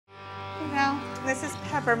Now, this is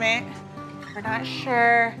Peppermint. We're not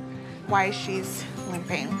sure why she's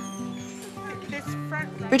limping.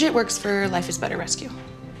 Bridget works for Life is Better Rescue.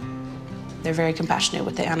 They're very compassionate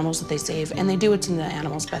with the animals that they save, and they do what's in the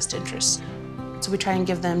animals' best interest. So we try and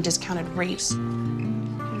give them discounted rates. You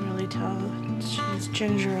can really tell she's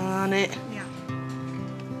ginger on it. Yeah.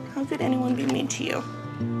 How could anyone be mean to you?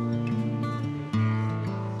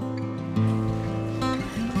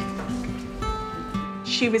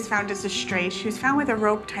 She was found as a stray. She was found with a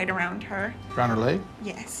rope tied around her. Around her leg?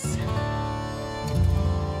 Yes.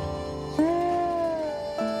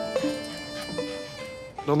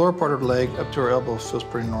 The lower part of the leg up to her elbow feels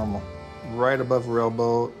pretty normal. Right above her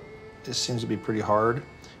elbow, it seems to be pretty hard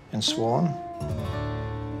and swollen.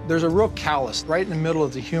 There's a real callus right in the middle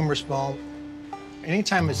of the humerus bone.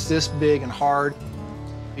 Anytime it's this big and hard,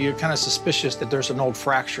 you're kind of suspicious that there's an old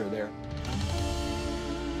fracture there.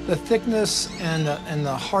 The thickness and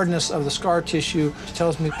the hardness of the scar tissue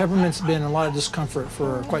tells me Peppermint's been in a lot of discomfort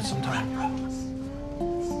for quite some time.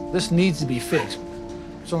 This needs to be fixed.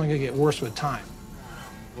 It's only gonna get worse with time.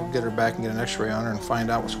 We'll get her back and get an x-ray on her and find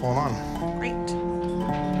out what's going on. Great.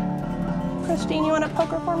 Christine, you want to poke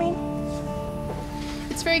her for me?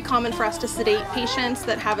 It's very common for us to sedate patients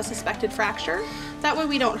that have a suspected fracture. That way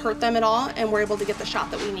we don't hurt them at all and we're able to get the shot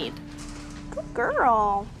that we need. Good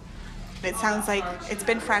girl. It sounds like it's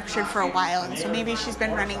been fractured for a while, and so maybe she's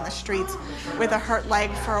been running the streets with a hurt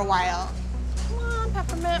leg for a while. Come on,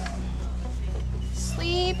 Peppermint.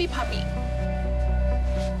 Sleepy puppy.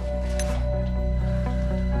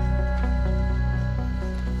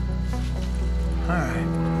 All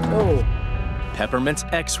right. Oh. Peppermint's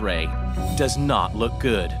x-ray does not look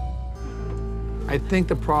good. I think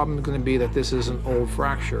the problem is going to be that this is an old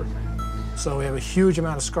fracture. So we have a huge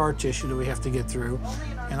amount of scar tissue that we have to get through.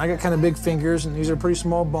 And I got kind of big fingers, and these are pretty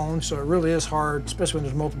small bones, so it really is hard, especially when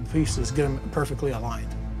there's multiple pieces, to get them perfectly aligned.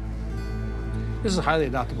 This is a highly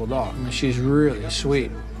adoptable dog. I mean, she's really sweet.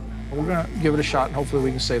 We're going to give it a shot, and hopefully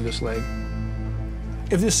we can save this leg.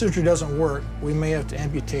 If this surgery doesn't work, we may have to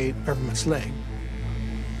amputate Peppermint's leg.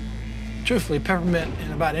 Truthfully, Peppermint,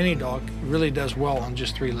 and about any dog, really does well on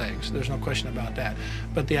just 3 legs. There's no question about that.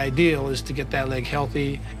 But the ideal is to get that leg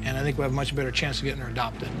healthy, and I think we'll have a much better chance of getting her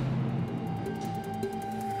adopted.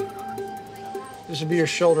 This would be your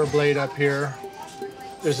shoulder blade up here.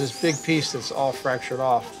 There's this big piece that's all fractured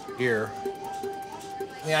off here.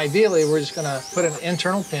 And ideally, we're just gonna put an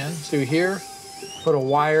internal pin through here, put a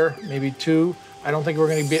wire, maybe 2. I don't think we're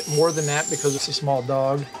gonna get more than that because it's a small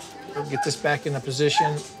dog. We'll get this back in a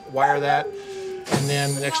position, wire that, and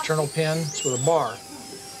then an external pin with a bar.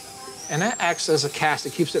 And that acts as a cast.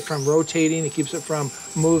 It keeps it from rotating, it keeps it from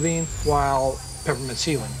moving while Peppermint's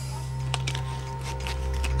healing.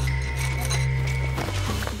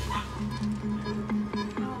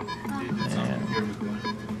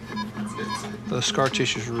 The scar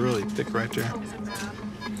tissue is really thick right there.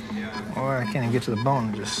 Oh, I can't even get to the bone.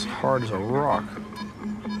 It's just hard as a rock.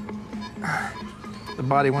 The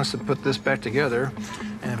body wants to put this back together,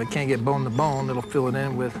 and if it can't get bone to bone, it'll fill it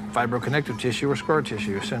in with fibroconnective tissue or scar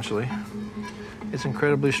tissue, essentially. It's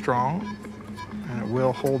incredibly strong, and it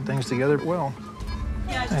will hold things together well.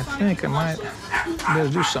 I think I might be able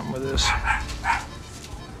to do something with this.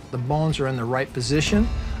 The bones are in the right position.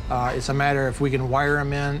 It's a matter if we can wire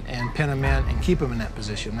them in and pin them in and keep them in that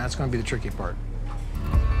position. That's going to be the tricky part.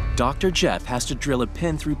 Dr. Jeff has to drill a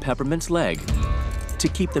pin through Peppermint's leg to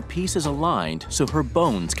keep the pieces aligned so her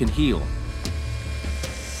bones can heal.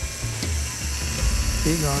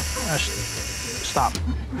 Keep going. Stop.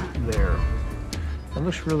 There. It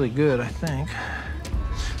looks really good, I think.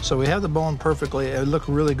 So we have the bone perfectly. It looked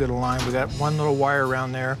really good aligned. We got one little wire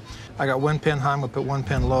around there. I got one pin high, I'm gonna put one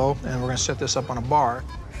pin low, and we're gonna set this up on a bar.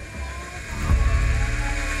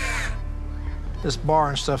 This bar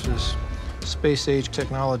and stuff is space-age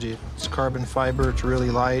technology. It's carbon fiber, it's really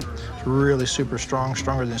light, it's really super strong,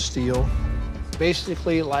 stronger than steel.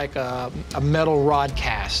 Basically like a metal rod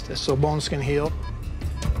cast, so bones can heal.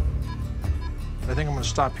 I think I'm gonna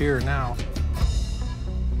stop here now.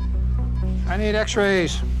 I need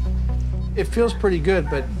x-rays. It feels pretty good,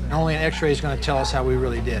 but only an x-ray is gonna tell us how we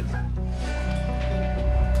really did.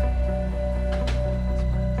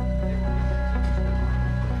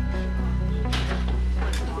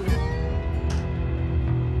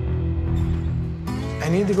 I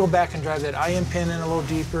need to go back and drive that IM pin in a little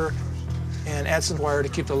deeper and add some wire to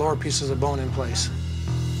keep the lower pieces of bone in place.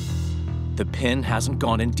 The pin hasn't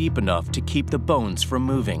gone in deep enough to keep the bones from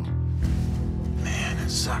moving. Man, it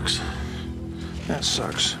sucks. That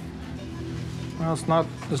sucks. Well, it's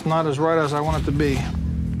not as right as I want it to be.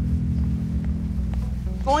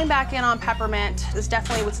 Going back in on Peppermint is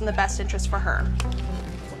definitely what's in the best interest for her.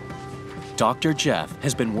 Dr. Jeff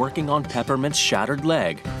has been working on Peppermint's shattered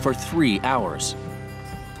leg for 3 hours.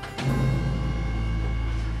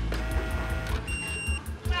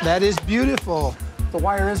 That is beautiful. The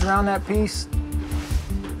wire is around that piece.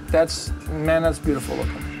 Man, that's beautiful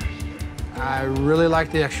looking. I really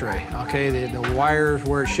like the x-ray, okay? The wire is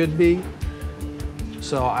where it should be,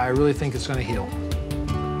 so I really think it's gonna heal.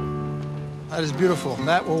 That is beautiful.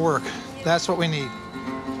 That will work. That's what we need.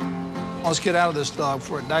 Let's get out of this dog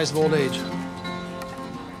before it dies of old age.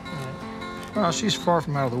 Well, she's far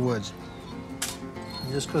from out of the woods.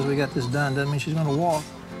 And just because we got this done doesn't mean she's gonna walk.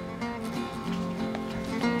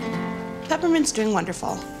 Peppermint's doing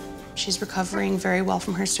wonderful. She's recovering very well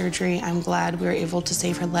from her surgery. I'm glad we were able to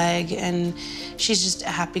save her leg, and she's just a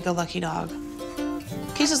happy-go-lucky dog.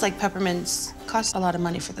 Cases like Peppermint's cost a lot of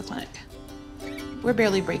money for the clinic. We're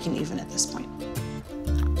barely breaking even at this point.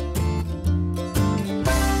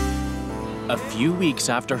 A few weeks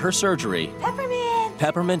after her surgery,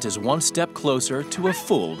 Peppermint is one step closer to a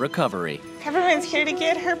full recovery. Peppermint's here to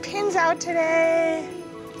get her pins out today.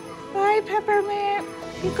 Bye, Peppermint.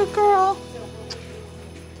 You good girl.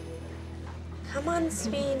 Come on,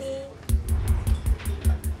 sweetie.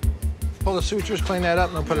 Pull the sutures, clean that up,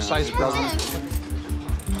 and then put a side sprout on.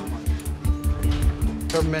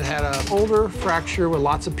 Peppermint had an older fracture with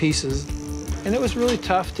lots of pieces, and it was really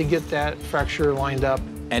tough to get that fracture lined up.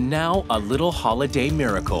 And now a little holiday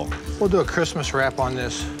miracle. We'll do a Christmas wrap on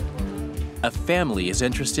this. A family is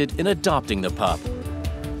interested in adopting the pup.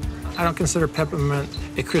 I don't consider Peppermint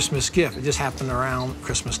a Christmas gift. It just happened around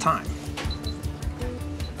Christmas time.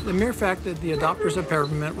 The mere fact that the adopters of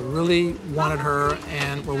Peppermint really wanted her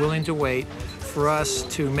and were willing to wait for us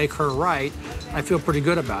to make her right, I feel pretty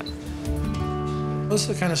good about it. This is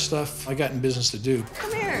the kind of stuff I got in business to do.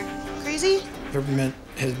 Come here. Crazy? Peppermint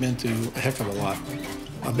has been through a heck of a lot.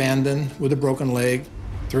 Abandoned with a broken leg,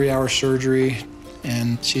 3-hour surgery,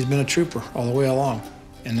 and she's been a trooper all the way along.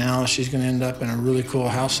 And now she's gonna end up in a really cool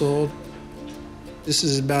household. This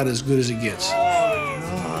is about as good as it gets.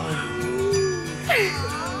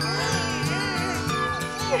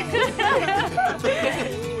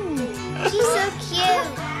 She's so cute.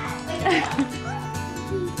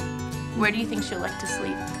 Where do you think she'll like to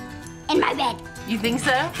sleep? In my bed. You think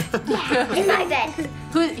so? Yeah, in my bed.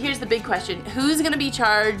 Here's the big question. Who's gonna be in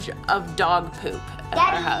charge of dog poop at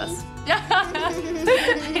our house?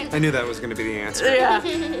 I knew that was going to be the answer. Yeah.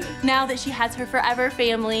 Now that she has her forever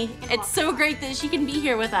family, it's so great that she can be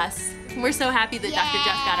here with us. We're so happy that Dr.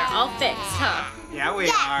 Jeff got her all fixed, huh? Yeah, we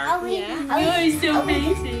are. Oh, You're so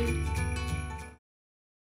amazing.